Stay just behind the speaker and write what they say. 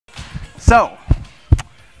So,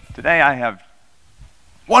 today I have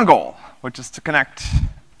one goal, which is to connect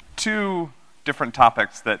two different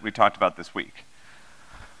topics that we talked about this week.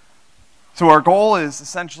 So our goal is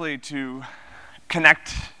essentially to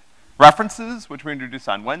connect references, which we introduced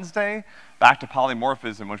on Wednesday, back to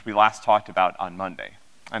polymorphism, which we last talked about on Monday.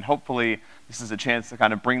 And hopefully, this is a chance to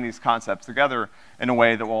kind of bring these concepts together in a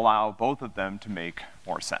way that will allow both of them to make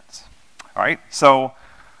more sense. All right, so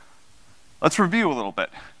let's review a little bit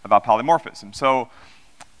about polymorphism. So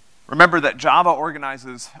remember that Java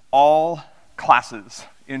organizes all classes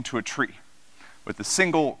into a tree with a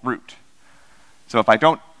single root. So if I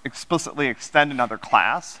don't explicitly extend another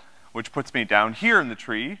class, which puts me down here in the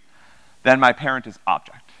tree, then my parent is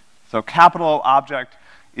object. So capital O object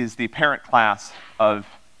is the parent class of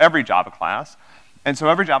every Java class, and so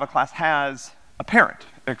every Java class has a parent,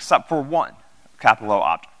 except for one, capital O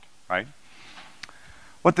object, right?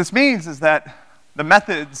 What this means is that the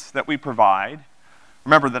methods that we provide,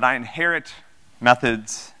 remember that I inherit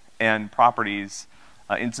methods and properties,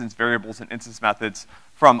 instance variables and instance methods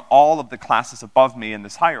from all of the classes above me in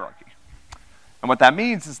this hierarchy. And what that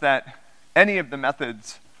means is that any of the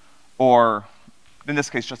methods, or in this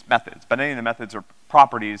case just methods, but any of the methods or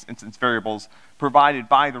properties, instance variables, provided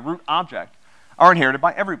by the root object are inherited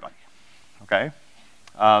by everybody, okay?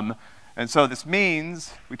 And so this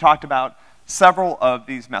means, we talked about several of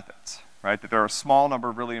these methods, right? That there are a small number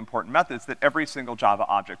of really important methods that every single Java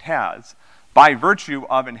object has by virtue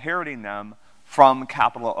of inheriting them from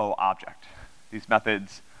capital O object. These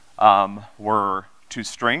methods were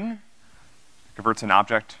toString, converts an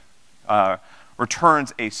object,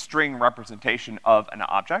 returns a string representation of an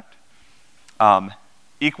object,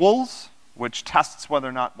 equals, which tests whether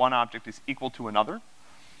or not one object is equal to another,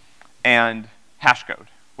 and hashcode,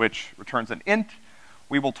 which returns an int.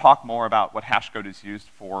 We will talk more about what hashcode is used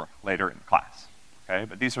for later in class, okay?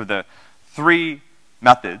 But these are the three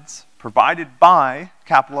methods provided by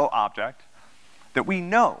capital O object that we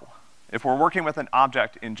know if we're working with an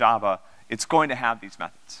object in Java, it's going to have these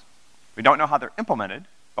methods. We don't know how they're implemented,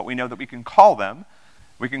 but we know that we can call them.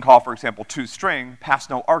 We can call, for example, toString, pass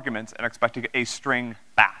no arguments, and expect to get a string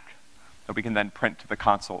back that we can then print to the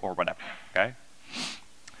console or whatever, okay?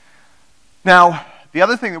 Now, the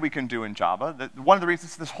other thing that we can do in Java, that one of the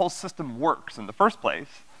reasons this whole system works in the first place,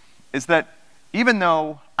 is that even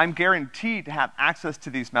though I'm guaranteed to have access to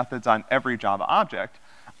these methods on every Java object,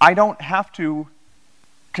 I don't have to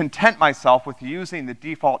content myself with using the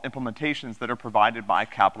default implementations that are provided by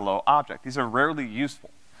capital O object. These are rarely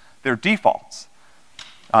useful. They're defaults.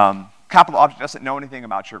 Capital object doesn't know anything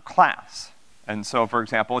about your class. And so, for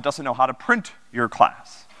example, it doesn't know how to print your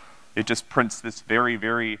class. It just prints this very,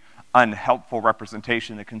 very unhelpful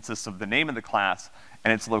representation that consists of the name of the class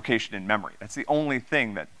and its location in memory. That's the only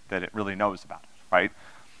thing that it really knows about it, right?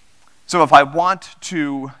 So if I want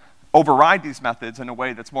to override these methods in a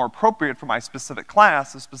way that's more appropriate for my specific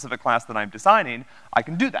class, the specific class that I'm designing, I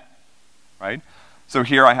can do that, right? So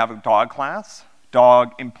here I have a dog class.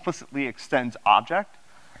 Dog implicitly extends object.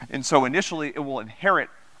 And so initially it will inherit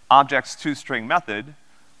object's toString method,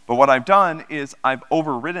 but what I've done is I've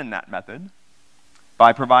overridden that method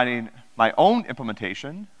by providing my own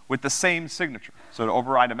implementation with the same signature. So to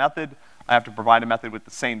override a method, I have to provide a method with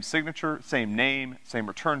the same signature, same name, same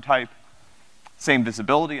return type, same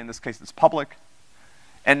visibility, in this case it's public.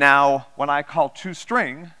 And now when I call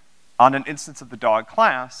toString on an instance of the dog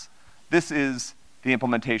class, this is the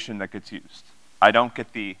implementation that gets used. I don't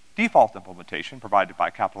get the default implementation provided by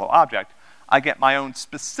capital O object, I get my own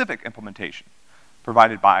specific implementation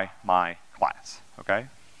provided by my class, okay?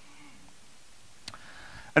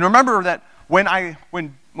 And remember that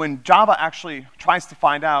when Java actually tries to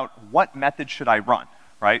find out what method should I run,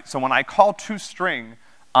 right? So when I call toString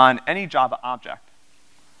on any Java object,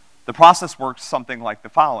 the process works something like the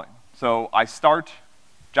following. So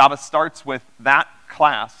Java starts with that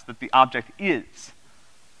class that the object is.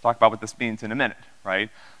 Talk about what this means in a minute, right?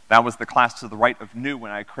 That was the class to the right of new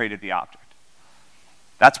when I created the object.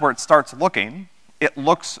 That's where it starts looking. It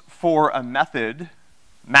looks for a method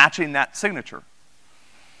matching that signature.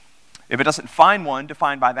 If it doesn't find one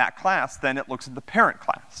defined by that class, then it looks in the parent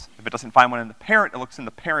class. If it doesn't find one in the parent, it looks in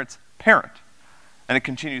the parent's parent. And it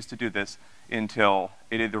continues to do this until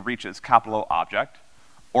it either reaches capital O object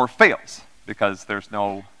or fails, because there's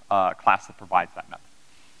no class that provides that method,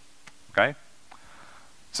 okay?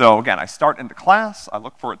 So again, I start in the class, I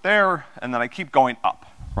look for it there, and then I keep going up,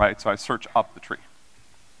 right? So I search up the tree.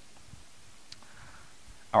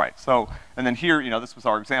 All right, so, and then here, this was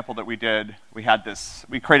our example that we did. We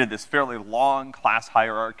created this fairly long class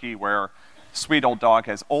hierarchy where sweet old dog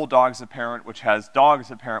has old dog as a parent, which has dog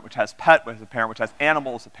as a parent, which has pet as a parent, which has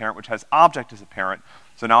animal as a parent, which has object as a parent.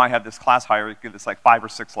 So now I have this class hierarchy that's like 5 or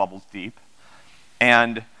 6 levels deep.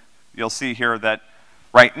 And you'll see here that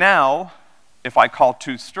right now, if I call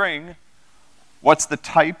toString, what's the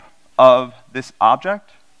type of this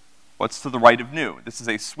object? What's to the right of new? This is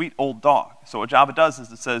a sweet old dog. So what Java does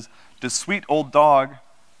is it says, does sweet old dog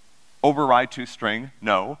override toString?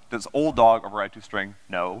 No. Does old dog override toString?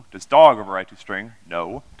 No. Does dog override toString?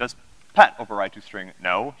 No. Does pet override toString?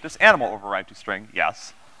 No. Does animal override toString?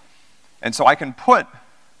 Yes. And so I can put,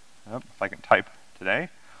 if I can type today,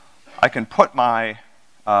 I can put my,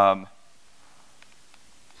 my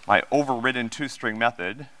overridden toString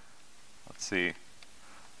method, let's see,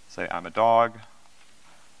 say I'm a dog.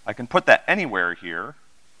 I can put that anywhere here,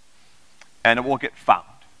 and it will get found,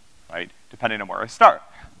 right, depending on where I start.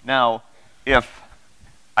 Now, if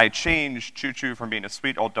I change Choo-Choo from being a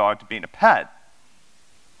sweet old dog to being a pet,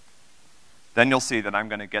 then you'll see that I'm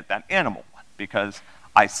going to get that animal one, because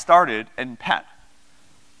I started in pet.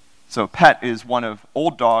 So pet is one of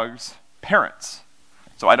old dog's parents.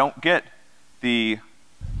 So I don't get the,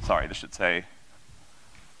 sorry, this should say,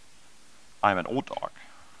 I'm an old dog.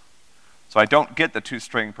 So I don't get the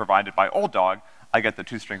toString provided by old dog, I get the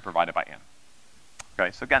toString provided by animal.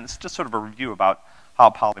 Okay, so again, this is just sort of a review about how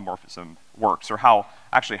polymorphism works, or how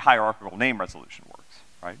actually hierarchical name resolution works,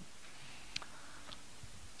 right?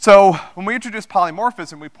 So when we introduced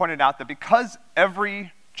polymorphism, we pointed out that because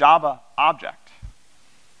every Java object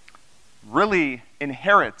really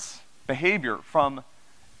inherits behavior from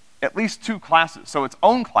at least 2 classes, so its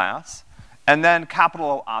own class, and then capital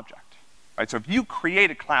O object. Right, so if you create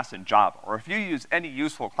a class in Java, or if you use any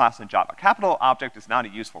useful class in Java, capital O object is not a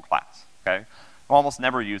useful class, okay? We'll almost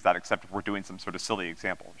never use that except if we're doing some sort of silly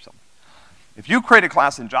example or something. If you create a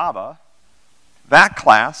class in Java, that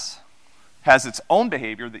class has its own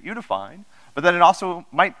behavior that you define, but then it also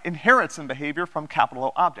might inherit some behavior from capital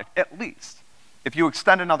O object, at least. If you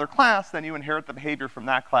extend another class, then you inherit the behavior from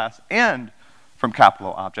that class and from capital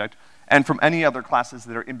O object, and from any other classes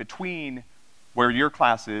that are in between where your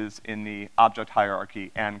class is in the object hierarchy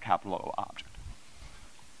and capital O object.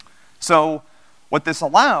 So what this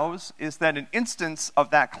allows is that an instance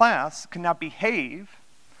of that class can now behave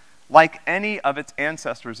like any of its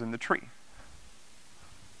ancestors in the tree.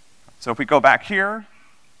 So if we go back here,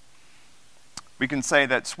 we can say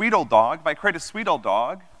that sweet old dog, if I create a sweet old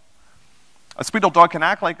dog can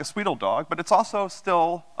act like a sweet old dog, but it's also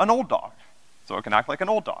still an old dog. So it can act like an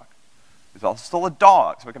old dog. It's also still a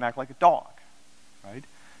dog, so it can act like a dog. Right?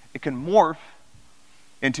 It can morph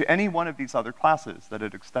into any one of these other classes that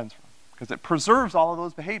it extends from, because it preserves all of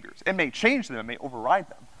those behaviors. It may change them, it may override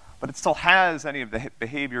them, but it still has any of the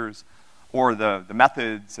behaviors or the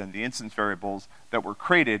methods and the instance variables that were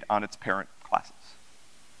created on its parent classes.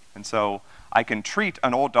 And so I can treat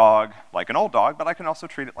an old dog like an old dog, but I can also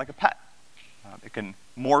treat it like a pet. It can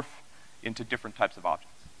morph into different types of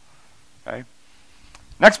objects. Okay?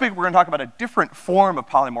 Next week, we're going to talk about a different form of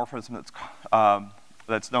polymorphism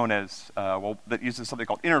that's known as, that uses something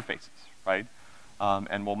called interfaces, right?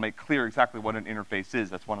 And we'll make clear exactly what an interface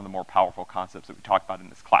is. That's one of the more powerful concepts that we talked about in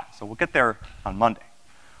this class. So we'll get there on Monday.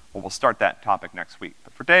 Well, we'll start that topic next week.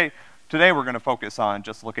 But for today we're going to focus on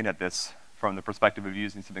just looking at this from the perspective of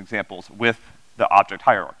using some examples with the object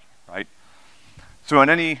hierarchy, right? So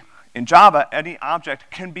in Java, any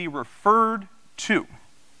object can be referred to.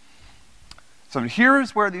 So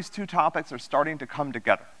here's where these 2 topics are starting to come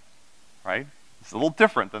together, right? It's a little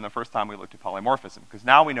different than the first time we looked at polymorphism, because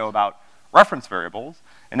now we know about reference variables,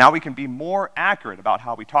 and now we can be more accurate about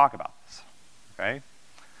how we talk about this, okay?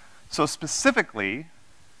 So specifically,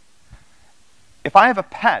 if I have a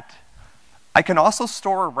pet, I can also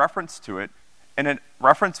store a reference to it in a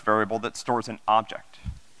reference variable that stores an object.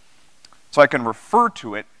 So I can refer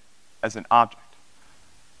to it as an object.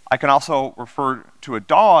 I can also refer to a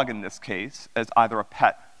dog, in this case, as either a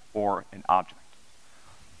pet or an object.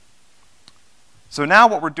 So now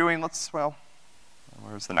what we're doing,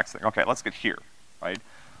 where's the next thing? Okay, let's get here, right?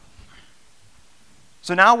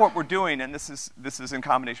 So now what we're doing, and this is in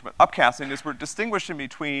combination with upcasting, is we're distinguishing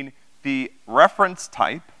between the reference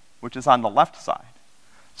type, which is on the left side.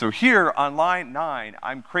 So here on line 9,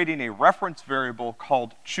 I'm creating a reference variable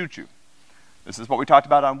called Choo-Choo. This is what we talked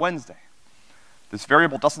about on Wednesday. This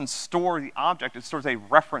variable doesn't store the object, it stores a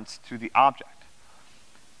reference to the object.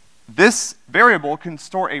 This variable can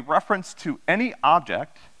store a reference to any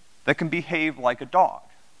object that can behave like a dog.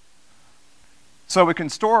 So it can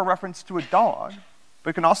store a reference to a dog, but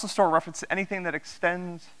it can also store a reference to anything that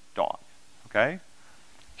extends dog, okay?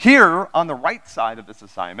 Here, on the right side of this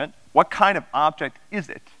assignment, what kind of object is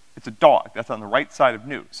it It's a dog. That's on the right side of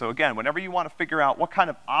new. So again, whenever you want to figure out what kind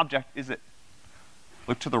of object is it,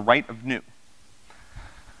 look to the right of new.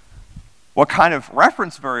 What kind of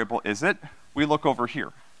reference variable is it? We look over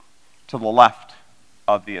here, to the left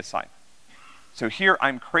of the assignment. So here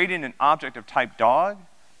I'm creating an object of type dog,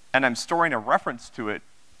 and I'm storing a reference to it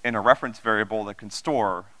in a reference variable that can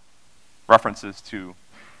store references to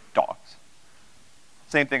dogs.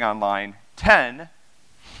 Same thing on line 10.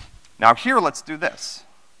 Now here, let's do this.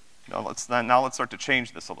 Now let's start to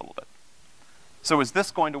change this a little bit. So is this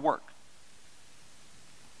going to work?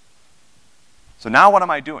 So now what am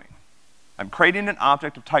I doing? I'm creating an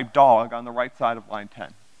object of type dog on the right side of line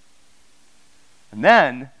 10. And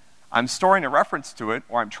then I'm storing a reference to it,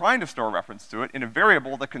 or I'm trying to store a reference to it, in a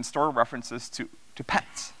variable that can store references to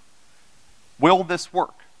pets. Will this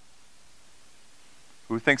work?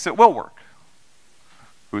 Who thinks it will work?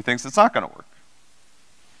 Who thinks it's not going to work?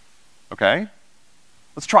 Okay?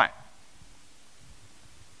 Let's try it.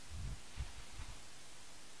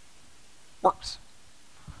 Works.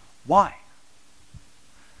 Why?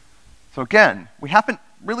 So again, we haven't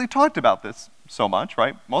really talked about this so much,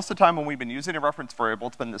 right? Most of the time when we've been using a reference variable,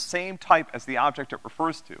 it's been the same type as the object it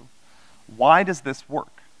refers to. Why does this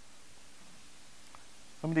work?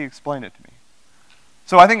 Somebody explain it to me.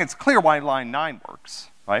 So I think it's clear why line 9 works,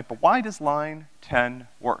 right? But why does line 10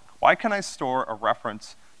 work? Why can I store a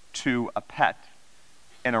reference to a pet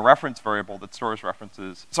in a reference variable that stores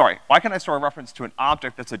references? Sorry, why can I store a reference to an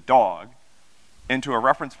object that's a dog into a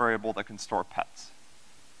reference variable that can store pets?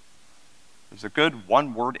 There's a good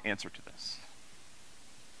one-word answer to this.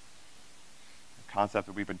 A concept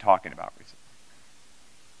that we've been talking about recently.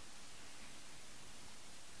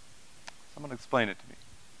 Someone explain it to me.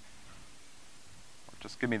 Or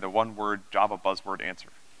just give me the one-word Java buzzword answer.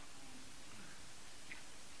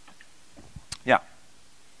 Yeah.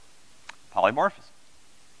 Polymorphism.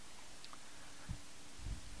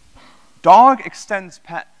 Dog extends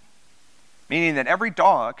pet, meaning that every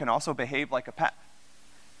dog can also behave like a pet,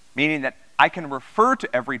 meaning that I can refer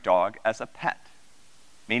to every dog as a pet,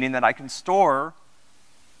 meaning that I can store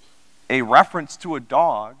a reference to a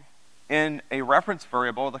dog in a reference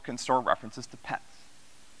variable that can store references to pets.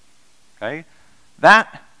 Okay?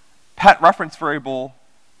 That pet reference variable,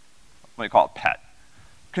 let me call it pet,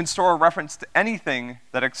 can store a reference to anything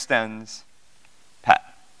that extends pet.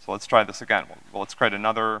 So let's try this again. Well, let's create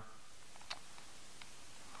another.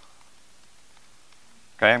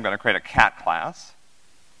 Okay, I'm going to create a cat class.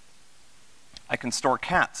 I can store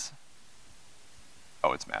cats.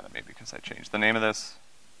 Oh, it's mad at me because I changed the name of this.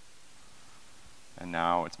 And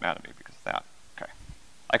now it's mad at me because of that. Okay.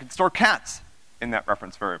 I can store cats in that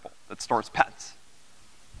reference variable that stores pets.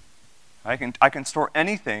 I can store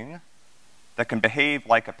anything that can behave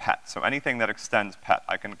like a pet. So anything that extends pet.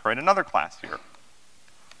 I can create another class here.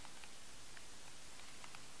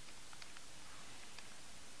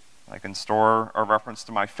 I can store a reference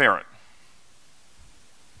to my ferret.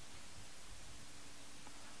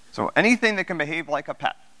 So anything that can behave like a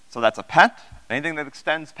pet. So that's a pet, anything that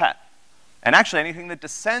extends pet. And actually anything that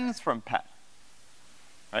descends from pet.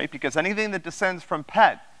 Right? Because anything that descends from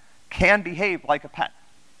pet can behave like a pet.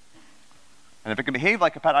 And if it can behave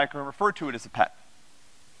like a pet, I can refer to it as a pet.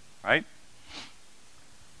 Right?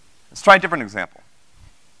 Let's try a different example.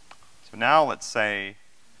 So now let's say,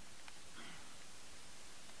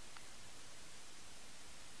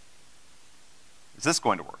 is this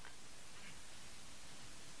going to work?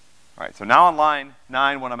 All right, so now on line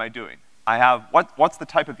 9, what am I doing? I have, what's the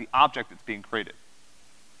type of the object that's being created?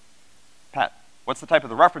 Pet. What's the type of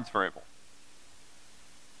the reference variable?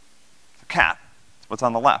 It's a cat. It's what's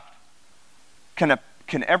on the left.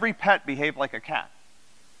 Can every pet behave like a cat?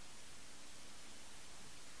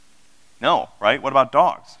 No, right? What about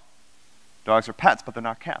dogs? Dogs are pets, but they're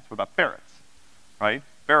not cats. What about ferrets? Right?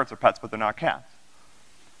 Ferrets are pets, but they're not cats.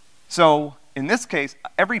 So, in this case,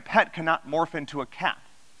 every pet cannot morph into a cat.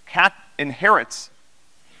 Cat inherits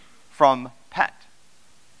from pet.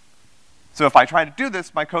 So if I try to do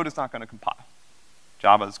this, my code is not going to compile.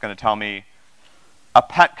 Java is going to tell me a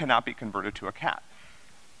pet cannot be converted to a cat.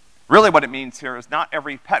 Really what it means here is not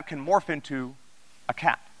every pet can morph into a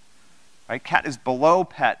cat. Right? Cat is below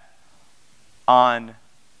pet on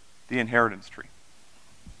the inheritance tree.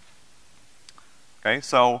 Okay,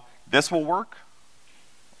 so this will work.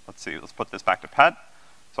 Let's see, let's put this back to pet.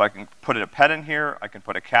 So I can put a pet in here, I can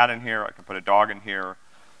put a cat in here, I can put a dog in here.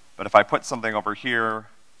 But if I put something over here,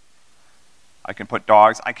 I can put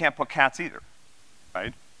dogs. I can't put cats either,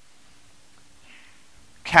 right?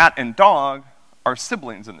 Cat and dog are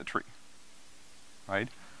siblings in the tree, right?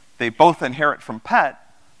 They both inherit from pet,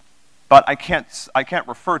 but I can't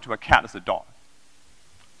refer to a cat as a dog.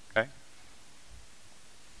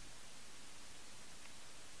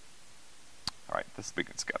 All right, this we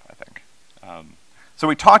can skip, I think. So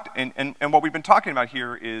we talked, and what we've been talking about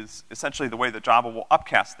here is essentially the way that Java will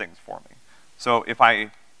upcast things for me. So if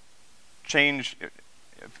I change,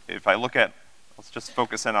 if I look at, let's just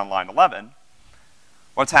focus in on line 11,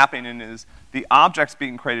 what's happening is the object's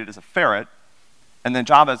being created as a ferret, and then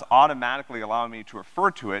Java is automatically allowing me to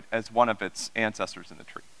refer to it as one of its ancestors in the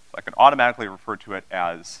tree. So I can automatically refer to it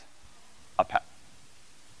as a pet.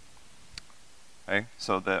 Okay,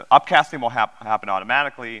 so the upcasting will happen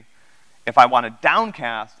automatically. If I want to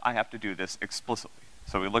downcast, I have to do this explicitly.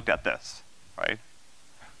 So we looked at this, right?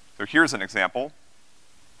 So here's an example.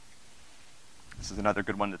 This is another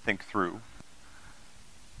good one to think through.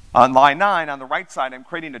 On line 9, on the right side, I'm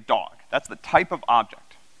creating a dog. That's the type of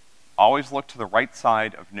object. Always look to the right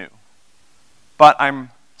side of new. But I'm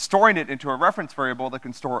storing it into a reference variable that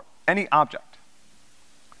can store any object.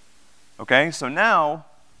 Okay, so now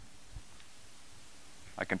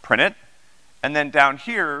I can print it, and then down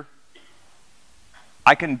here,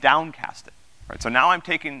 I can downcast it. Right, so now I'm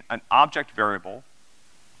taking an object variable,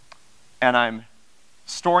 and I'm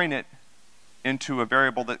storing it into a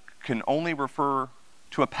variable that can only refer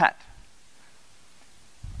to a pet.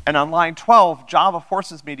 And on line 12, Java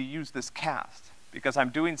forces me to use this cast, because I'm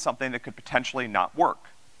doing something that could potentially not work,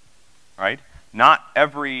 right? Not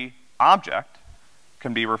every object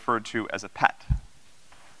can be referred to as a pet.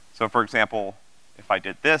 So for example, if I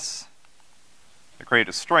did this, I create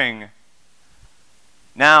a string,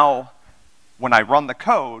 now when I run the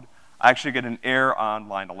code, I actually get an error on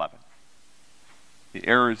line 11. The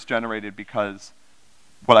error is generated because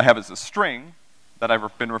what I have is a string that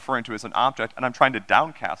I've been referring to as an object, and I'm trying to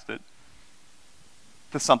downcast it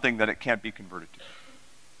to something that it can't be converted to.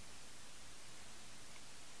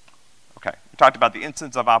 Okay, we talked about the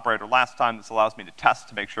instance of operator last time. This allows me to test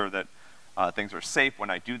to make sure that things are safe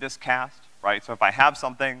when I do this cast, right? So if I have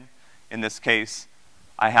something, in this case,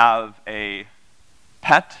 I have a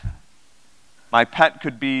pet. My pet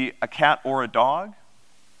could be a cat or a dog,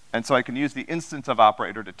 and so I can use the instance of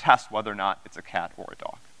operator to test whether or not it's a cat or a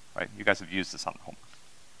dog, right? You guys have used this on the homework.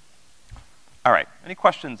 All right, any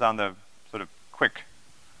questions on the sort of quick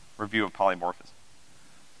review of polymorphism?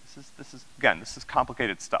 Again, this is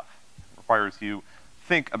complicated stuff. It requires you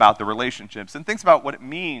think about the relationships and think about what it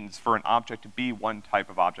means for an object to be one type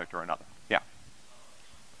of object or another. Yeah.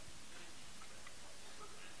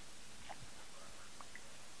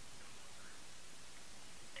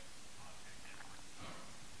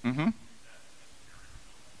 Mm-hmm.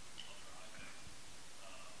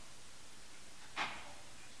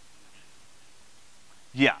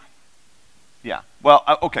 Yeah. Yeah. Well,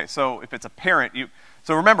 okay, so if it's a parent,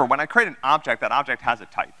 so remember, when I create an object, that object has a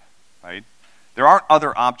type, right? There aren't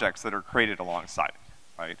other objects that are created alongside it,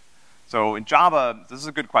 right? So in Java, this is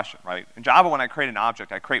a good question, right? In Java, when I create an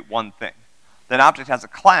object, I create one thing. That object has a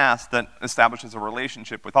class that establishes a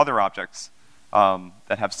relationship with other objects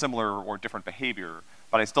that have similar or different behavior,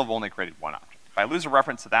 but I still have only created one object. If I lose a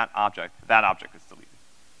reference to that object is deleted,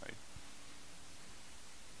 right?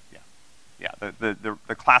 Yeah,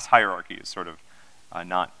 the class hierarchy is sort of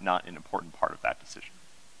not an important part of that decision.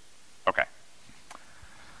 Okay.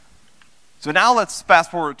 So now let's fast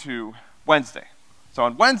forward to Wednesday. So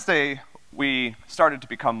on Wednesday, we started to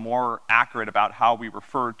become more accurate about how we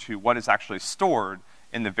refer to what is actually stored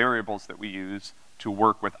in the variables that we use to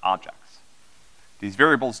work with objects. These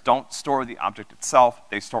variables don't store the object itself,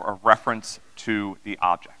 they store a reference to the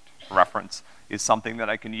object. A reference is something that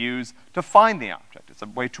I can use to find the object. It's a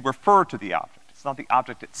way to refer to the object. It's not the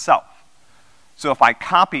object itself. So if I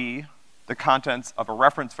copy the contents of a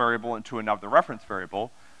reference variable into another reference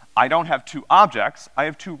variable, I don't have two objects, I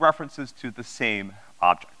have two references to the same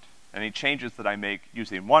object. Any changes that I make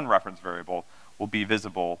using one reference variable will be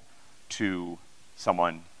visible to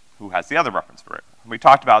someone who has the other reference variable. And we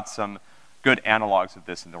talked about some good analogs of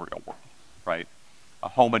this in the real world, right? A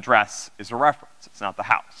home address is a reference, it's not the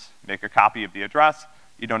house. Make a copy of the address,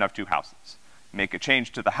 you don't have two houses. Make a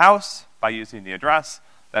change to the house by using the address,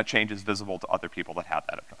 that change is visible to other people that have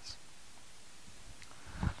that address.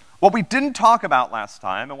 What we didn't talk about last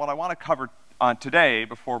time, and what I want to cover today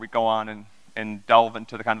before we go on and delve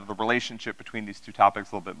into the kind of the relationship between these two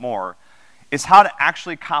topics a little bit more, is how to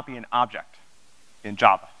actually copy an object in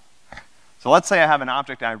Java. So let's say I have an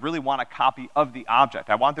object and I really want a copy of the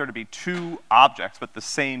object. I want there to be two objects with the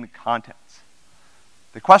same contents.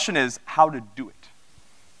 The question is how to do it,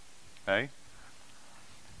 okay?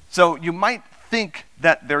 So you might think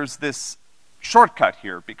that there's this shortcut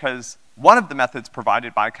here because one of the methods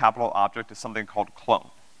provided by capital object is something called clone,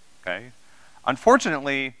 okay?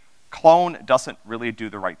 Unfortunately, clone doesn't really do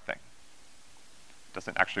the right thing. It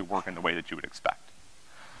doesn't actually work in the way that you would expect.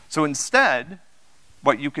 So instead,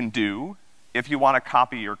 what you can do if you want to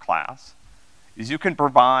copy your class is you can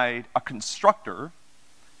provide a constructor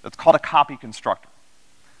that's called a copy constructor.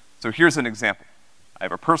 So here's an example. I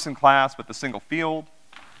have a person class with a single field.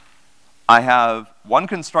 I have one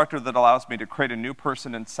constructor that allows me to create a new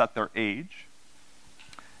person and set their age.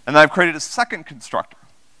 And then I've created a second constructor.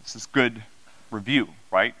 This is good review,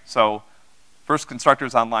 right? So first constructor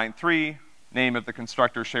is on line 3. Name of the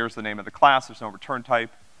constructor shares the name of the class. There's no return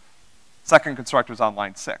type. Second constructor is on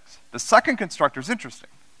line 6. The second constructor is interesting.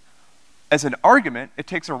 As an argument, it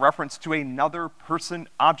takes a reference to another person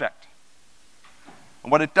object.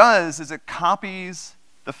 And what it does is it copies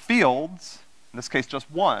the fields, in this case just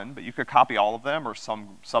one, but you could copy all of them or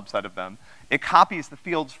some subset of them. It copies the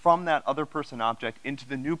fields from that other person object into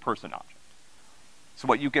the new person object. So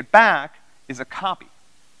what you get back is a copy.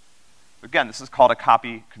 Again, this is called a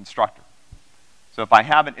copy constructor. So if I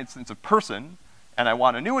have an instance of person, and I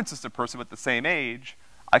want a new instance of person with the same age,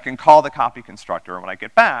 I can call the copy constructor, and what I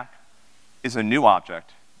get back is a new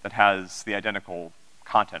object that has the identical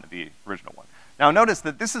content of the original one. Now notice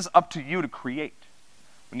that this is up to you to create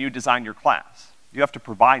when you design your class. You have to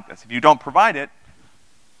provide this. If you don't provide it,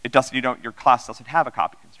 your class doesn't have a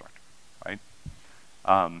copy constructor, right?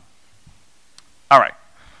 All right,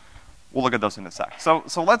 we'll look at those in a sec. So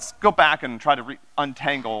let's go back and try to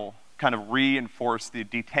untangle, kind of reinforce the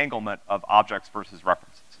detanglement of objects versus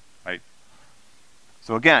references, right?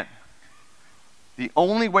 So again, the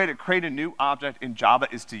only way to create a new object in Java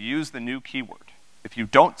is to use the new keyword. If you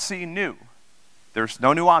don't see new, there's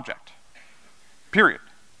no new object, period.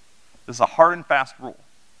 This is a hard and fast rule,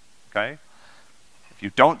 okay? If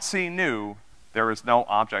you don't see new, there is no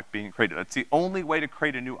object being created. That's the only way to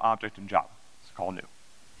create a new object in Java. It's called new.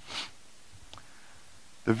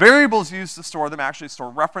 The variables used to store them actually store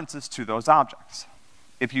references to those objects.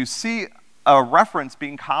 If you see a reference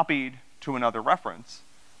being copied to another reference,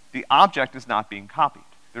 the object is not being copied.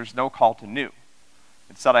 There's no call to new.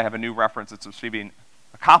 Instead, I have a new reference that's receiving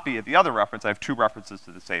a copy of the other reference. I have two references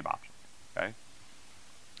to the same object, okay?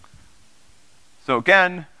 So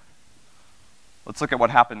again, let's look at what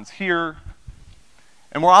happens here.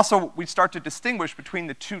 And we start to distinguish between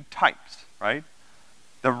the two types, right?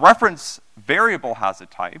 The reference variable has a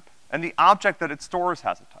type, and the object that it stores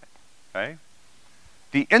has a type, okay?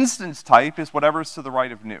 The instance type is whatever's to the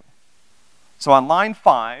right of new. So on line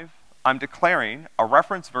 5, I'm declaring a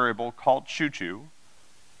reference variable called choo-choo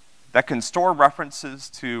that can store references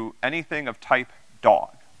to anything of type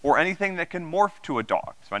dog, or anything that can morph to a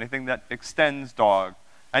dog, so anything that extends dog,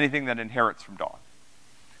 anything that inherits from dog.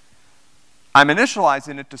 I'm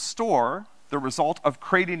initializing it to store the result of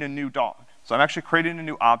creating a new dog. So I'm actually creating a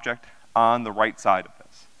new object on the right side of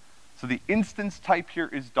this. So the instance type here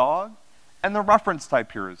is dog, and the reference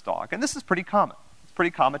type here is dog. And this is pretty common. It's pretty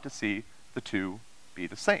common to see the two be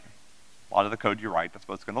the same. A lot of the code you write, that's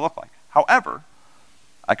what it's gonna look like. However,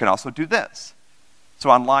 I can also do this. So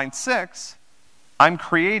on line 6, I'm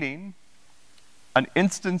creating a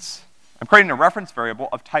reference variable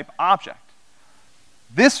of type object.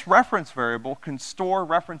 This reference variable can store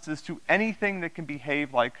references to anything that can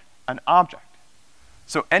behave like an object.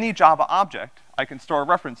 So any Java object, I can store a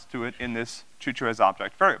reference to it in this choo-choo as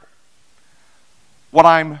object variable. What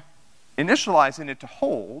I'm initializing it to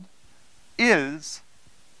hold is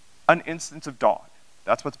an instance of dog.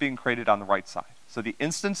 That's what's being created on the right side. So the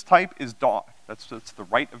instance type is dog. That's the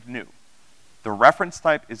right of new. The reference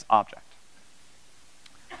type is object.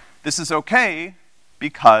 This is okay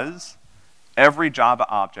because every Java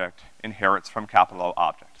object inherits from capital O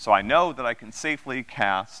object. So I know that I can safely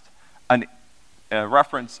cast a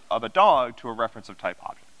reference of a dog to a reference of type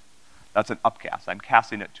object. That's an upcast. I'm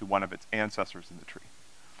casting it to one of its ancestors in the tree.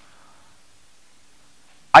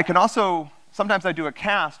 I can also, sometimes I do a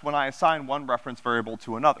cast when I assign one reference variable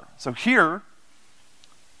to another. So here,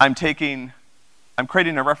 I'm creating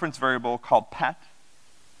a reference variable called pet.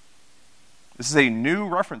 This is a new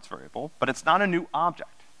reference variable, but it's not a new object.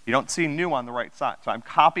 You don't see new on the right side. So I'm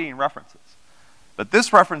copying references. But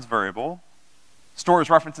this reference variable stores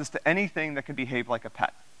references to anything that can behave like a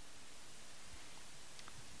pet.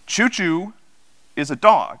 Choo-choo is a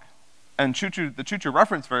dog, and the choo-choo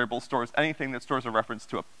reference variable stores anything that stores a reference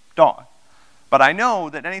to a dog. But I know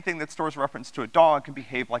that anything that stores a reference to a dog can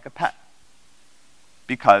behave like a pet,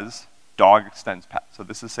 because dog extends pet, so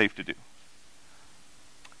this is safe to do.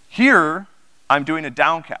 Here, I'm doing a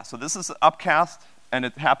downcast. So this is an upcast, and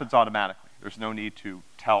it happens automatically. There's no need to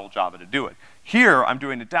tell Java to do it. Here, I'm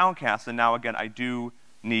doing a downcast, and now again, I do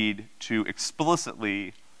need to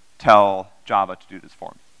explicitly tell Java to do this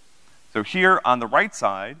for me. So here on the right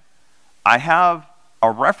side, I have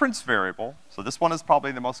a reference variable. So this one is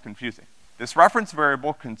probably the most confusing. this reference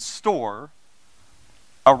variable can store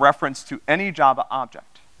a reference to any Java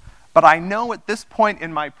object. But I know at this point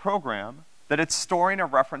in my program that it's storing a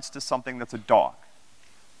reference to something that's a dog.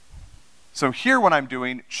 So here what I'm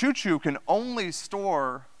doing, choo-choo can only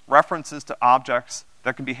store references to objects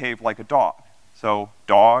that can behave like a dog. So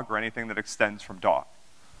dog or anything that extends from dog.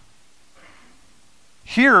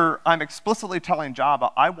 Here, I'm explicitly telling Java,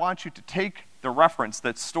 I want you to take the reference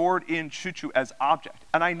that's stored in choo-choo as object.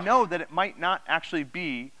 And I know that it might not actually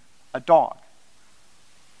be a dog.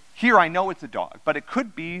 Here, I know it's a dog, but it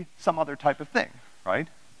could be some other type of thing, right?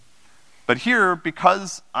 But here,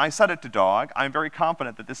 because I set it to dog, I'm very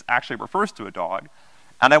confident that this actually refers to a dog,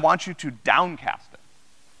 and I want you to downcast it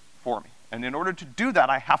for me. And in order to do that,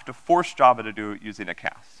 I have to force Java to do it using a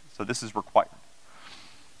cast. So this is required.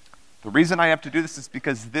 The reason I have to do this is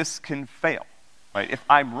because this can fail, right? If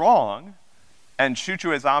I'm wrong, and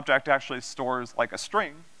choo-choo as object actually stores like a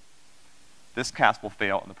string, this cast will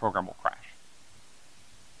fail and the program will crash.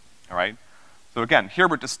 All right? So again, here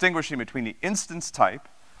we're distinguishing between the instance type,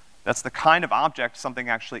 that's the kind of object something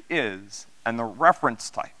actually is, and the reference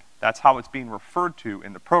type. That's how it's being referred to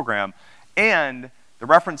in the program. And the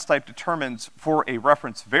reference type determines for a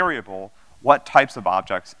reference variable what types of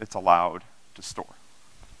objects it's allowed to store.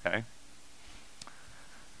 Okay?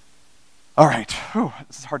 All right, whew,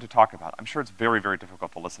 this is hard to talk about. I'm sure it's very, very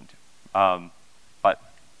difficult to listen to. But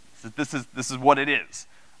this is what it is.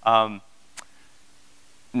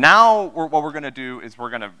 Now, what we're gonna do is we're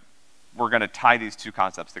gonna tie these two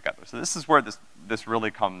concepts together. So this is where this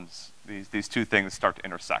really comes, these two things start to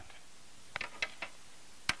intersect.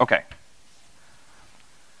 Okay.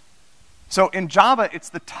 So in Java, it's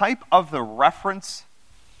the type of the reference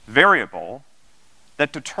variable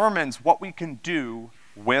that determines what we can do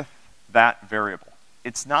with that variable.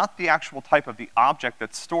 It's not the actual type of the object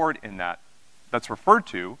that's stored in that's referred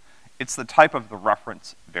to, it's the type of the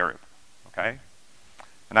reference variable, okay?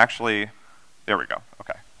 And actually, there we go,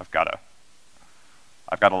 okay. I've got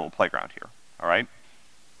a little playground here, all right?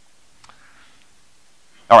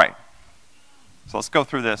 All right, so let's go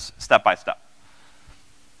through this step by step.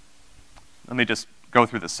 Let me just go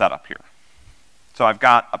through the setup here. So I've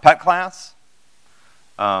got a pet class.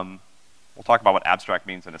 We'll talk about what abstract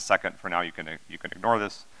means in a second. For now, you can ignore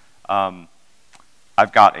this.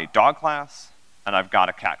 I've got a dog class, and I've got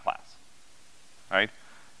a cat class, right?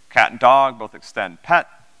 Cat and dog both extend pet.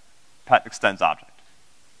 Pet extends object.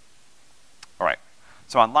 All right,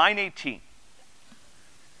 so on line 18,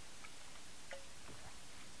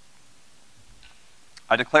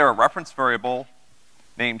 I declare a reference variable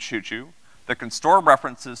named choo-choo that can store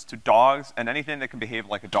references to dogs and anything that can behave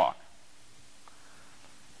like a dog.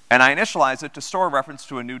 And I initialize it to store a reference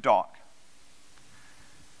to a new dog.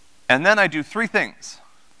 And then I do three things.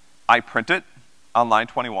 I print it on line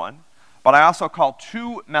 21, but I also call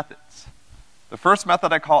two methods. The first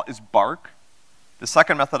method I call is bark. The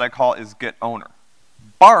second method I call is getOwner.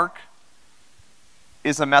 Bark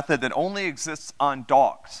is a method that only exists on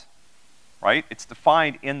dogs, right? It's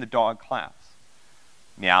defined in the dog class.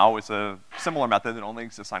 Meow is a similar method that only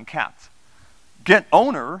exists on cats.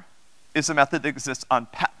 getOwner is a method that exists on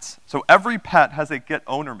pets. So every pet has a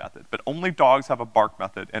getOwner method, but only dogs have a bark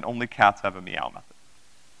method and only cats have a meow method.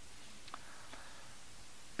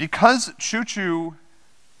 Because choo-choo,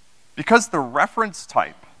 because the reference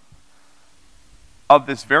type of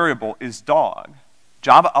this variable is dog,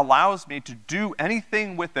 Java allows me to do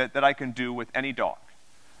anything with it that I can do with any dog.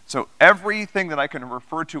 So everything that I can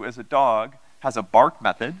refer to as a dog has a bark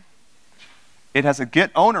method. It has a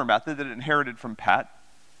getOwner method that it inherited from pet,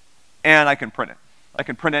 and I can print it. I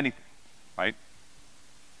can print anything, right?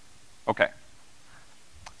 Okay.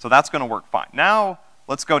 So that's gonna work fine. Now,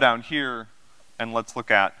 let's go down here and let's look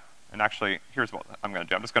at, and actually, here's what I'm gonna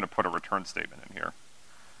do. I'm just gonna put a return statement in here.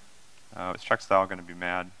 Is check style gonna be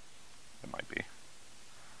mad? It might be.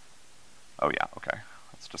 Oh yeah, okay.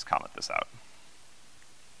 Let's just comment this out.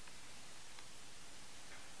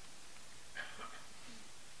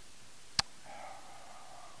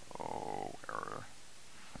 Oh, error.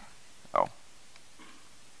 Oh.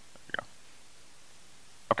 There we go.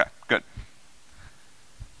 Okay, good.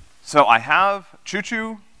 So I have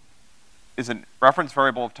choo-choo is a reference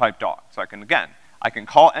variable of type dog. So I can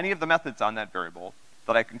call any of the methods on that variable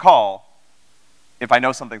that I can call if I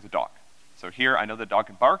know something's a dog. So here I know the dog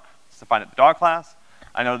can bark, it's defined in the dog class.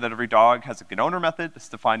 I know that every dog has a getOwner method that's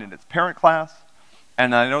defined in its parent class.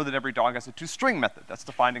 And I know that every dog has a toString method that's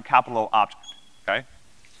defined in capital O object, okay?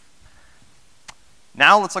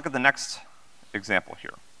 Now let's look at the next example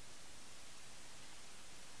here.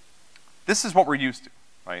 This is what we're used to,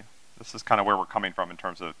 right? This is kind of where we're coming from in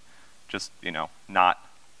terms of just, not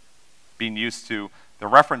being used to the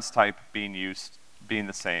reference type being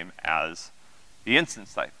the same as the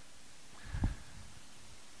instance type.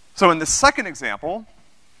 So in the second example,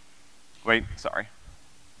 wait, sorry,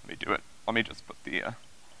 let me do it. Let me just put the,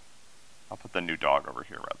 I'll put the new dog over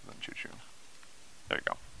here rather than choo-choo. There you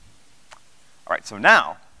go. All right, so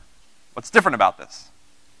now, what's different about this?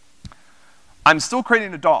 I'm still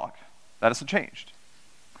creating a dog. That hasn't changed.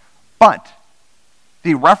 But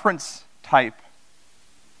the reference type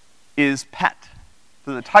is pet.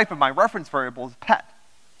 So the type of my reference variable is pet.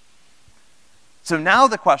 So now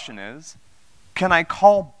the question is, can I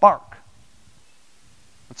call bark?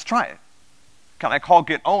 Let's try it. Can I call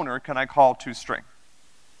getOwner? Can I call toString?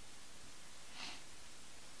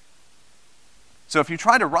 So if you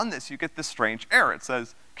try to run this, you get this strange error. It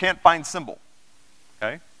says, can't find symbol,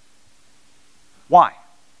 okay? Why?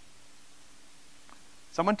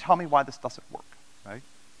 Someone tell me why this doesn't work, right?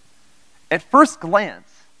 At first glance,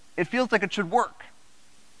 it feels like it should work,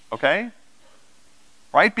 okay?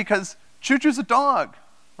 Right? Because Choo-Choo's a dog,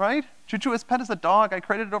 right? Choo-Choo as pet is a dog. I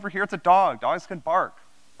created it over here, it's a dog. Dogs can bark,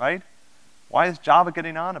 right? Why is Java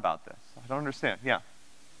getting on about this? I don't understand, yeah.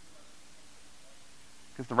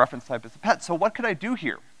 Because the reference type is a pet. So what could I do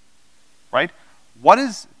here, right?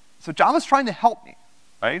 So Java's trying to help me,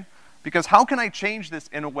 right? Because how can I change this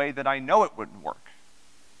in a way that I know it wouldn't work?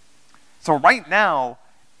 So right now,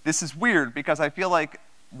 this is weird because I feel like,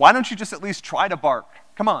 why don't you just at least try to bark?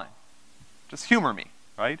 Come on, just humor me,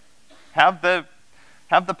 right? Have the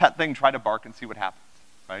pet thing try to bark and see what happens,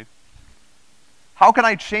 right? How can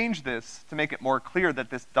I change this to make it more clear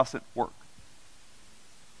that this doesn't work?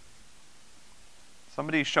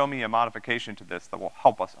 Somebody show me a modification to this that will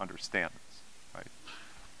help us understand this, right?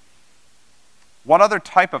 What other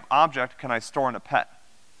type of object can I store in a pet?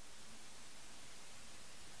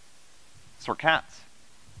 Store cats.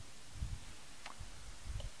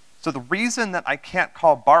 So the reason that I can't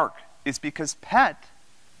call bark is because pet,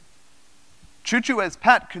 Choo-Choo as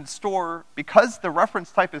pet can store, because the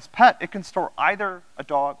reference type is pet, it can store either a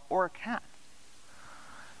dog or a cat.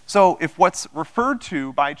 So if what's referred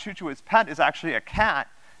to by Choo-Choo as pet is actually a cat,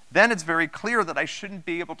 then it's very clear that I shouldn't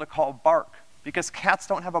be able to call bark, because cats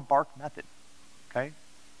don't have a bark method, okay?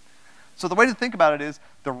 So the way to think about it is,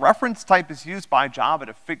 the reference type is used by Java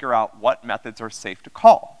to figure out what methods are safe to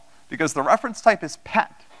call, because the reference type is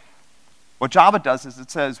pet. What Java does is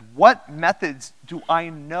it says, what methods do I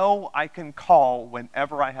know I can call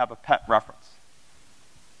whenever I have a pet reference?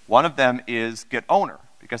 One of them is getOwner,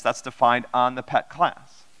 because that's defined on the pet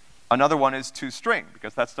class. Another one is toString,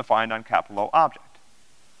 because that's defined on capital O object.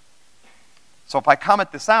 So if I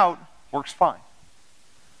comment this out, works fine.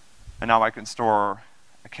 And now I can store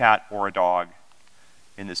a cat or a dog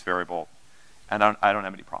in this variable, and I don't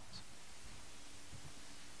have any problems.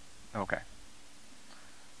 Okay.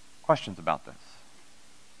 Questions about this?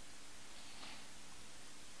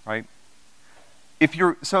 Right? If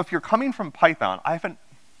you're coming from Python,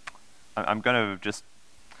 I'm gonna just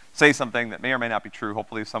say something that may or may not be true.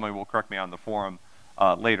 Hopefully somebody will correct me on the forum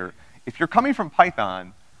later. If you're coming from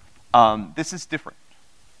Python, this is different,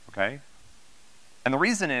 okay? And the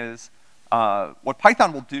reason is, what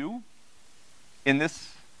Python will do in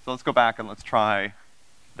this, so let's go back and let's try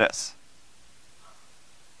this.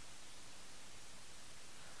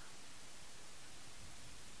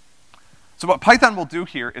 So what Python will do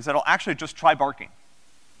here is it'll actually just try barking.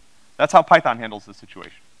 That's how Python handles this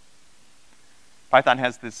situation. Python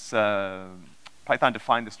has this, Python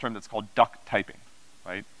defined this term that's called duck typing,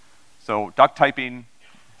 right? So duck typing,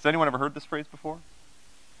 has anyone ever heard this phrase before?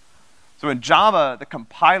 So in Java, the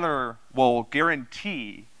compiler will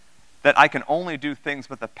guarantee that I can only do things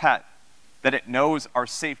with a pet that it knows are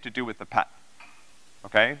safe to do with the pet,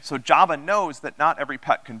 okay? So Java knows that not every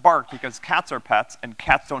pet can bark because cats are pets and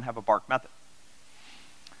cats don't have a bark method.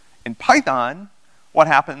 In Python, what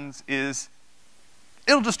happens is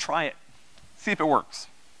it'll just try it, see if it works,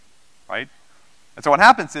 right? And so what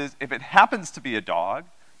happens is, if it happens to be a dog,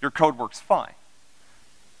 your code works fine.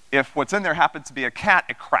 If what's in there happens to be a cat,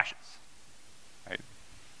 it crashes, right?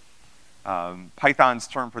 Python's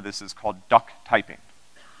term for this is called duck typing.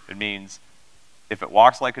 It means if it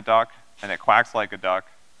walks like a duck and it quacks like a duck,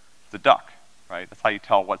 it's a duck, right? That's how you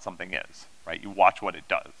tell what something is, right? You watch what it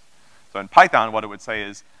does. So in Python, what it would say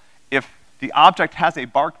is, if the object has a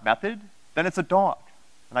bark method, then it's a dog,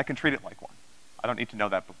 and I can treat it like one. I don't need to know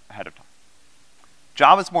that ahead of time.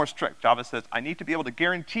 Java's more strict. Java says, I need to be able to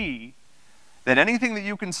guarantee that anything that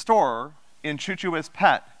you can store in Choo-Choo as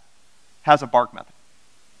pet has a bark method.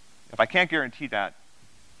 If I can't guarantee that,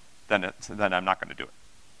 then I'm not gonna do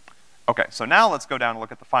it. Okay, so now let's go down and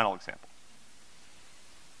look at the final example.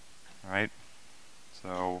 All right,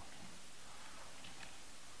 so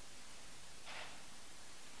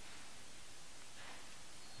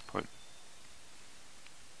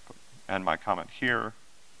end my comment here.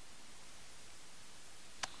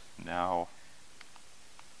 Now,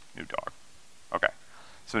 new dog. Okay.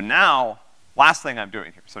 So now, last thing I'm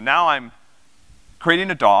doing here. So now I'm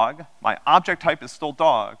creating a dog. My object type is still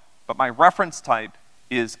dog, but my reference type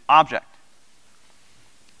is object.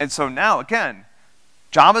 And so now, again,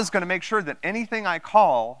 Java is going to make sure that anything I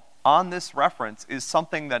call on this reference is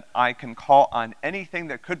something that I can call on anything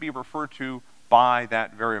that could be referred to by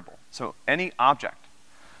that variable. So any object.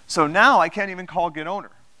 So now I can't even call getOwner,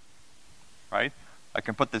 right? I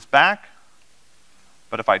can put this back,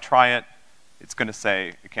 but if I try it, it's going to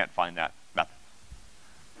say it can't find that method.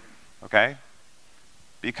 Okay?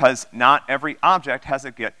 Because not every object has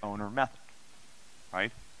a getOwner method,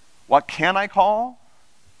 right? What can I call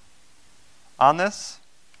on this?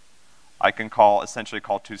 I can essentially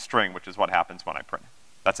call toString, which is what happens when I print it.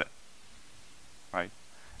 That's it, right?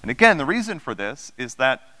 And again, the reason for this is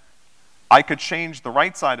that I could change the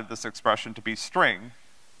right side of this expression to be string,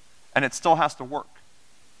 and it still has to work,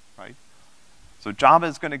 right? So Java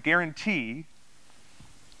is going to guarantee,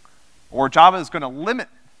 or Java is going to limit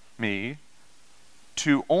me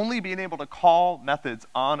to only being able to call methods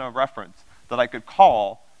on a reference that I could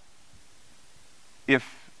call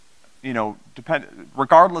if, you know,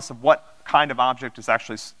 regardless of what kind of object is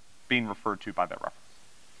actually being referred to by that reference.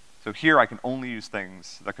 So here I can only use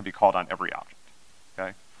things that could be called on every object,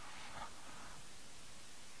 okay?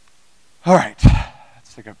 All right,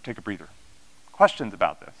 let's take a breather. Questions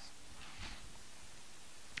about this?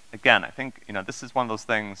 Again, I think, you know, this is one of those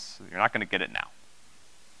things, you're not gonna get it now,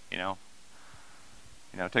 you know?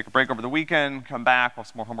 You know, take a break over the weekend, come back, we'll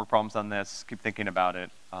have some more homework problems on this, keep thinking about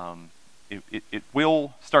it. It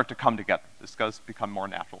will start to come together. This does become more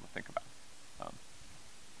natural to think about.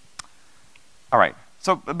 All right,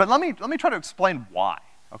 so, but let me try to explain why,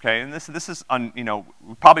 okay? And this is, you know,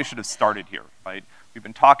 we probably should have started here, right? We've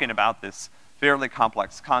been talking about this fairly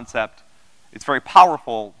complex concept. It's very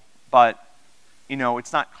powerful, but, you know,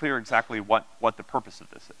 it's not clear exactly what the purpose of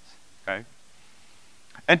this is, okay?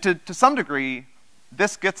 And to some degree,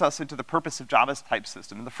 this gets us into the purpose of Java's type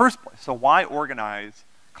system in the first place. So why organize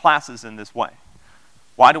classes in this way?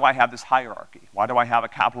 Why do I have this hierarchy? Why do I have a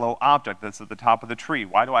capital O object that's at the top of the tree?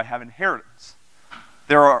 Why do I have inheritance?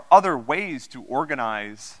 There are other ways to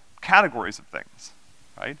organize categories of things,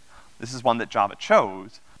 right? This is one that Java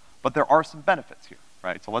chose, but there are some benefits here,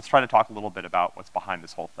 right? So let's try to talk a little bit about what's behind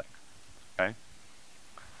this whole thing, okay?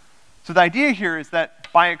 So the idea here is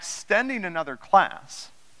that by extending another class,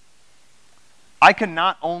 I can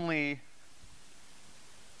not only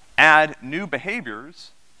add new behaviors,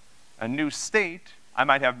 a new state, I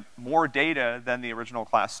might have more data than the original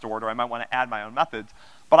class stored, or I might want to add my own methods,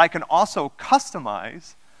 but I can also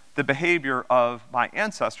customize the behavior of my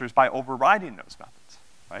ancestors by overriding those methods,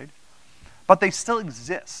 right? But they still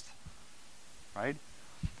exist, right?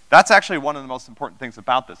 That's actually one of the most important things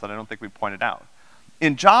about this that I don't think we pointed out.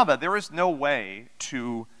 In Java, there is no way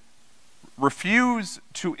to refuse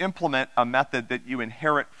to implement a method that you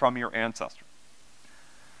inherit from your ancestor.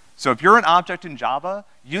 So if you're an object in Java,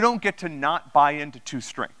 you don't get to not buy into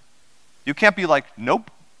toString. You can't be like, nope,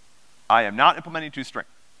 I am not implementing toString.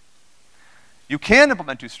 You can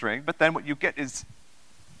implement toString, but then what you get is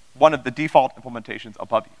one of the default implementations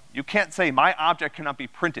above you. You can't say, my object cannot be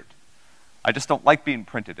printed. I just don't like being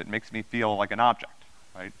printed. It makes me feel like an object,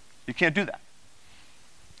 right? You can't do that.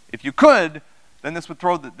 If you could, then this would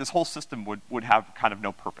throw this whole system would have kind of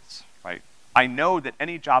no purpose, right? I know that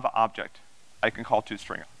any Java object I can call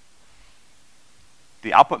toString on.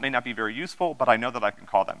 The output may not be very useful, but I know that I can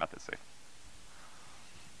call that method safely.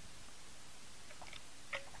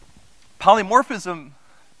 Polymorphism,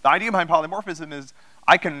 the idea behind polymorphism is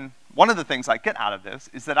one of the things I get out of this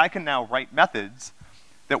is that I can now write methods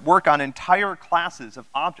that work on entire classes of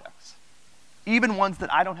objects, even ones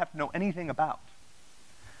that I don't have to know anything about.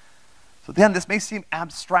 So then this may seem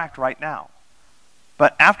abstract right now,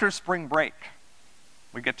 but after spring break,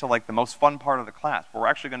 we get to like the most fun part of the class, where we're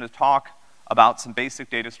actually going to talk about some basic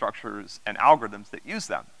data structures and algorithms that use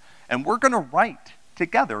them. And we're going to write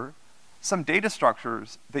together some data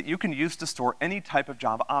structures that you can use to store any type of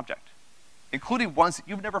Java object, including ones that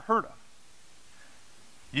you've never heard of.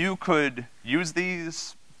 You could use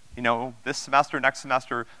these, you know, this semester, next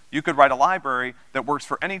semester. You could write a library that works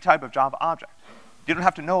for any type of Java object. You don't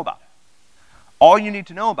have to know about it. All you need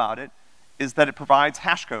to know about it is that it provides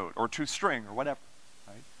hash code or toString or whatever,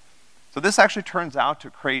 right? So this actually turns out to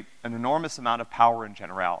create an enormous amount of power and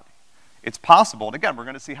generality. It's possible, and again, we're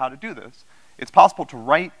going to see how to do this. It's possible to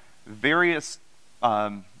write various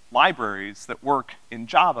libraries that work in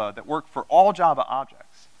Java, that work for all Java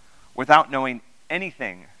objects, without knowing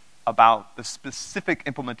anything about the specific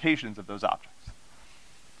implementations of those objects.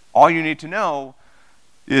 All you need to know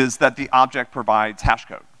is that the object provides hash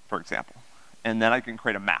code, for example. And then I can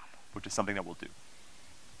create a map, which is something that we'll do.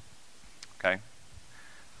 Okay?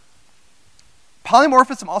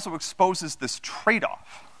 Polymorphism also exposes this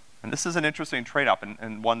trade-off. And this is an interesting trade-off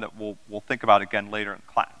and one that we'll think about again later in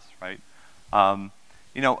class, right?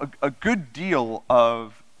 You know, a good deal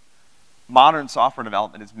of modern software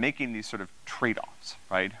development is making these sort of trade-offs,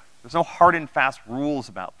 right? There's no hard and fast rules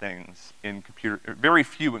about things in very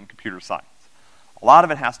few in computer science. A lot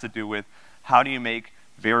of it has to do with how do you make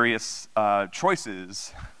various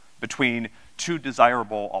choices between two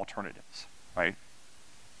desirable alternatives, right?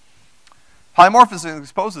 Polymorphism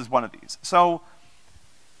exposes one of these. So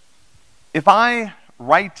if I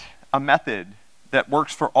write a method that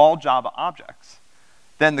works for all Java objects,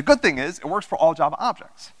 then the good thing is it works for all Java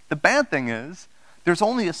objects. The bad thing is there's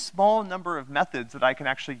only a small number of methods that I can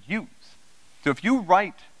actually use. So if you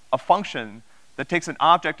write a function that takes an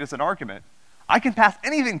object as an argument, I can pass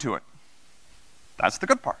anything to it. That's the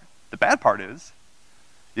good part. The bad part is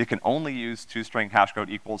you can only use toString hashcode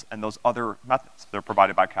equals and those other methods. They're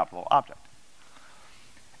provided by capital object.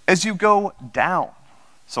 As you go down,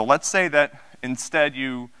 so let's say that instead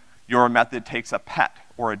your method takes a pet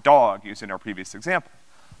or a dog, using our previous example.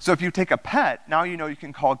 So if you take a pet, now you know you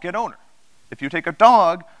can call getOwner. If you take a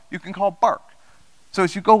dog, you can call bark. So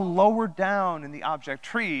as you go lower down in the object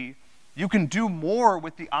tree, you can do more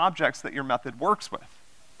with the objects that your method works with.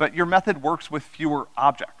 But your method works with fewer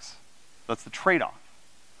objects. That's the trade-off.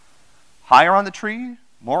 Higher on the tree,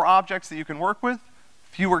 more objects that you can work with,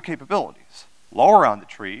 fewer capabilities. Lower on the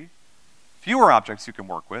tree, fewer objects you can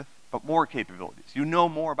work with, but more capabilities. You know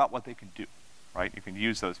more about what they can do, right? You can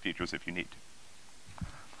use those features if you need to.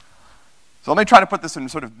 So let me try to put this in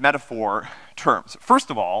sort of metaphor terms. First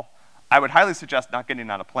of all, I would highly suggest not getting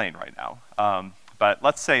on a plane right now. But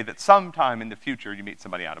let's say that sometime in the future you meet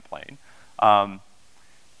somebody on a plane.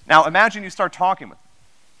 Now imagine you start talking with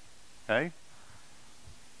them, okay?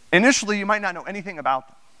 Initially, you might not know anything about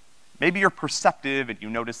them. Maybe you're perceptive and you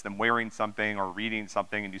notice them wearing something or reading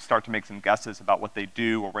something and you start to make some guesses about what they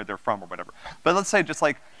do or where they're from or whatever. But let's say just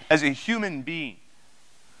like as a human being,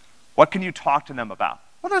 what can you talk to them about?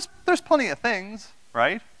 Well, there's plenty of things,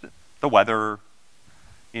 right? The weather,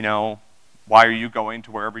 you know, why are you going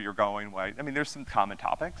to wherever you're going? Why, I mean, there's some common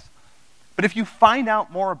topics. But if you find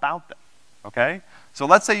out more about them, okay? So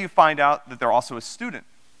let's say you find out that they're also a student,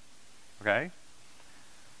 okay?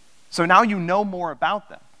 So now you know more about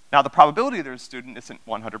them. Now, the probability they're a student isn't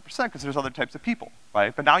 100% because there's other types of people,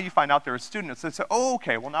 right? But now you find out they're a student, so say, oh,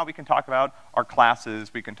 okay, well now we can talk about our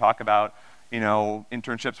classes, we can talk about, you know,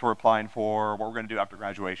 internships we're applying for, what we're gonna do after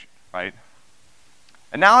graduation, right?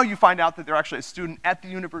 And now you find out that they're actually a student at the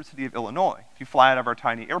University of Illinois. If you fly out of our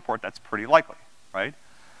tiny airport, that's pretty likely, right?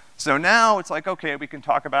 So now it's like, okay, we can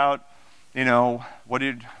talk about, you know, what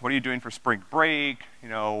are you doing for spring break, you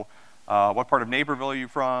know, what part of Naperville are you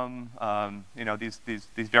from? You know, these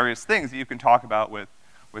various things that you can talk about with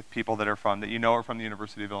people that you know are from the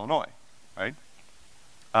University of Illinois, right?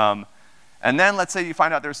 And then let's say you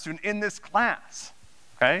find out there's a student in this class,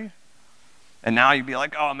 okay? And now you'd be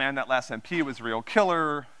like, oh man, that last MP was a real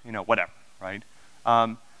killer, you know, whatever, right?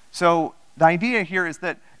 So the idea here is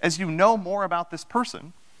that as you know more about this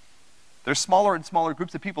person, there's smaller and smaller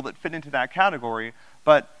groups of people that fit into that category,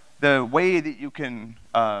 but the way that you can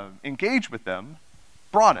engage with them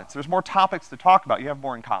broadens. There's more topics to talk about. You have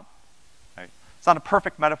more in common, right? It's not a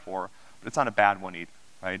perfect metaphor, but it's not a bad one either,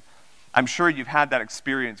 right? I'm sure you've had that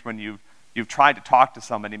experience when you've tried to talk to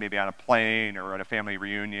somebody maybe on a plane or at a family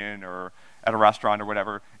reunion or at a restaurant or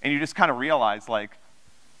whatever, and you just kind of realize, like,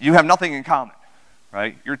 you have nothing in common,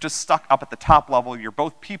 right? You're just stuck up at the top level. You're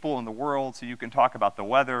both people in the world, so you can talk about the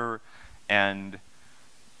weather and,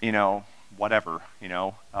 you know, whatever, you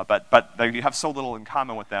know, but you have so little in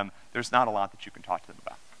common with them, there's not a lot that you can talk to them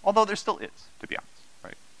about. Although there still is, to be honest,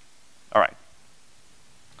 right? All right.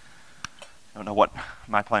 I don't know what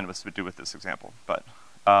my plan was to do with this example, but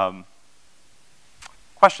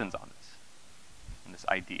questions on this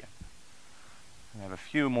idea? I have a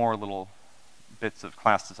few more little bits of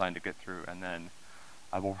class design to get through, and then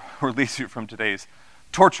I will release you from today's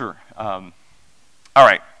torture. All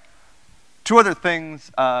right. Two other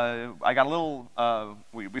things. I got a little,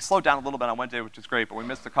 we slowed down a little bit on Wednesday, which is great, but we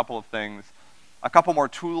missed a couple of things. A couple more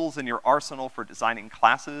tools in your arsenal for designing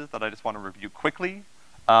classes that I just want to review quickly.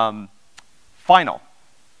 Final,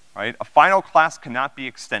 right? A final class cannot be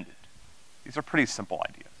extended. These are pretty simple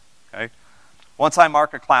ideas, okay? Once I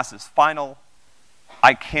mark a class as final,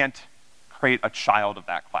 I can't create a child of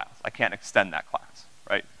that class. I can't extend that class,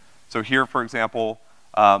 right? So here, for example,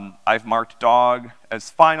 I've marked dog as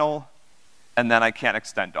final, and then I can't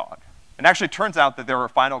extend dog. And actually it turns out that there are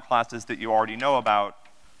final classes that you already know about.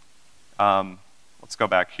 Let's go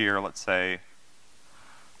back here. Let's say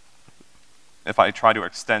if I try to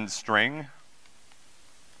extend string, I'm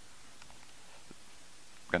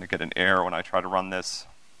gonna get an error when I try to run this.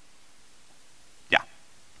 Yeah,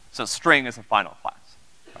 so string is a final class,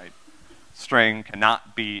 right? String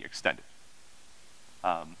cannot be extended.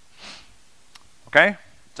 Okay,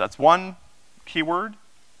 so that's one keyword.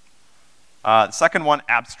 The second one,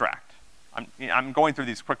 abstract. I'm going through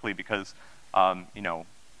these quickly because, you know,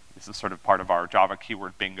 this is sort of part of our Java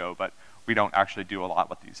keyword bingo, but we don't actually do a lot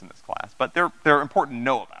with these in this class. But they're important to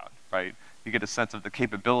know about, right? You get a sense of the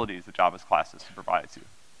capabilities that Java's class system provides you,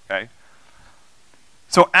 okay?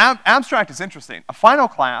 So abstract is interesting. A final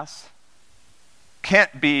class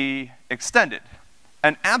can't be extended.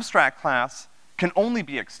 An abstract class can only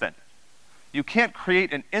be extended. You can't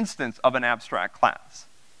create an instance of an abstract class,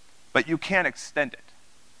 but you can extend it,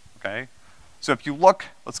 okay? So if you look,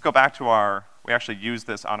 let's go back to we actually used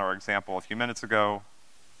this on our example a few minutes ago.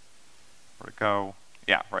 Where'd it go?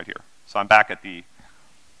 Yeah, right here. So I'm back at the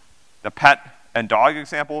pet and dog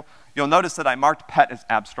example. You'll notice that I marked pet as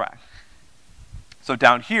abstract. So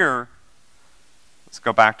down here, let's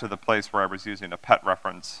go back to the place where I was using a pet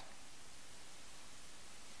reference.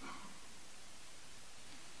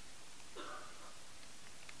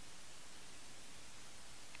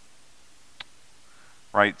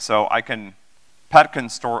 Right, so pet can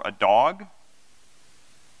store a dog.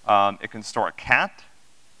 It can store a cat.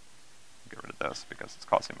 Get rid of this because it's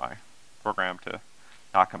causing my program to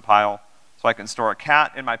not compile. So I can store a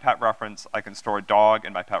cat in my pet reference. I can store a dog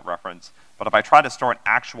in my pet reference. But if I try to store an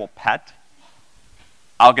actual pet,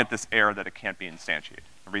 I'll get this error that it can't be instantiated.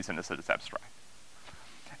 The reason is that it's abstract.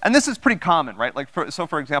 And this is pretty common, right? Like, so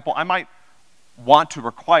for example, I might want to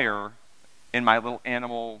require in my little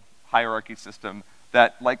animal hierarchy system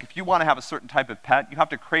that, like, if you want to have a certain type of pet, you have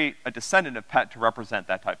to create a descendant of pet to represent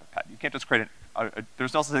that type of pet. You can't just create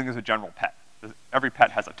there's no such thing as a general pet. Every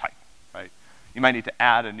pet has a type, right? You might need to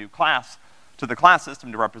add a new class to the class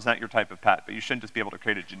system to represent your type of pet, but you shouldn't just be able to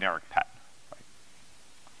create a generic pet, right?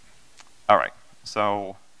 All right,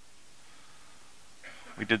 so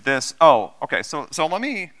we did this. Oh, okay, so let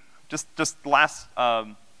me, just last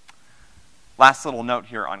little note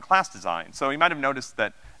here on class design. So you might have noticed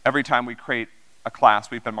that every time we create a class,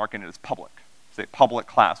 we've been marking it as public. Say public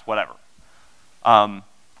class, whatever.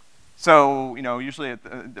 So, you know, usually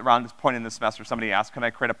around this point in the semester, somebody asks, can I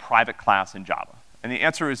create a private class in Java? And the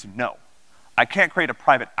answer is no. I can't create a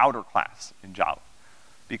private outer class in Java.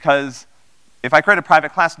 Because if I create a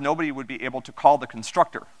private class, nobody would be able to call the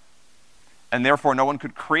constructor. And therefore, no one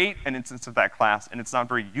could create an instance of that class, and it's not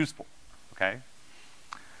very useful, okay?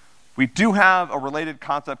 We do have a related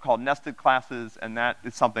concept called nested classes, and that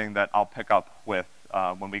is something that I'll pick up with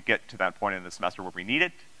when we get to that point in the semester where we need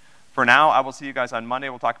it. For now, I will see you guys on Monday.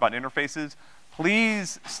 We'll talk about interfaces.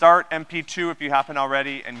 Please start MP2 if you haven't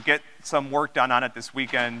already, and get some work done on it this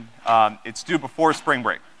weekend. It's due before spring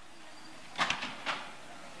break.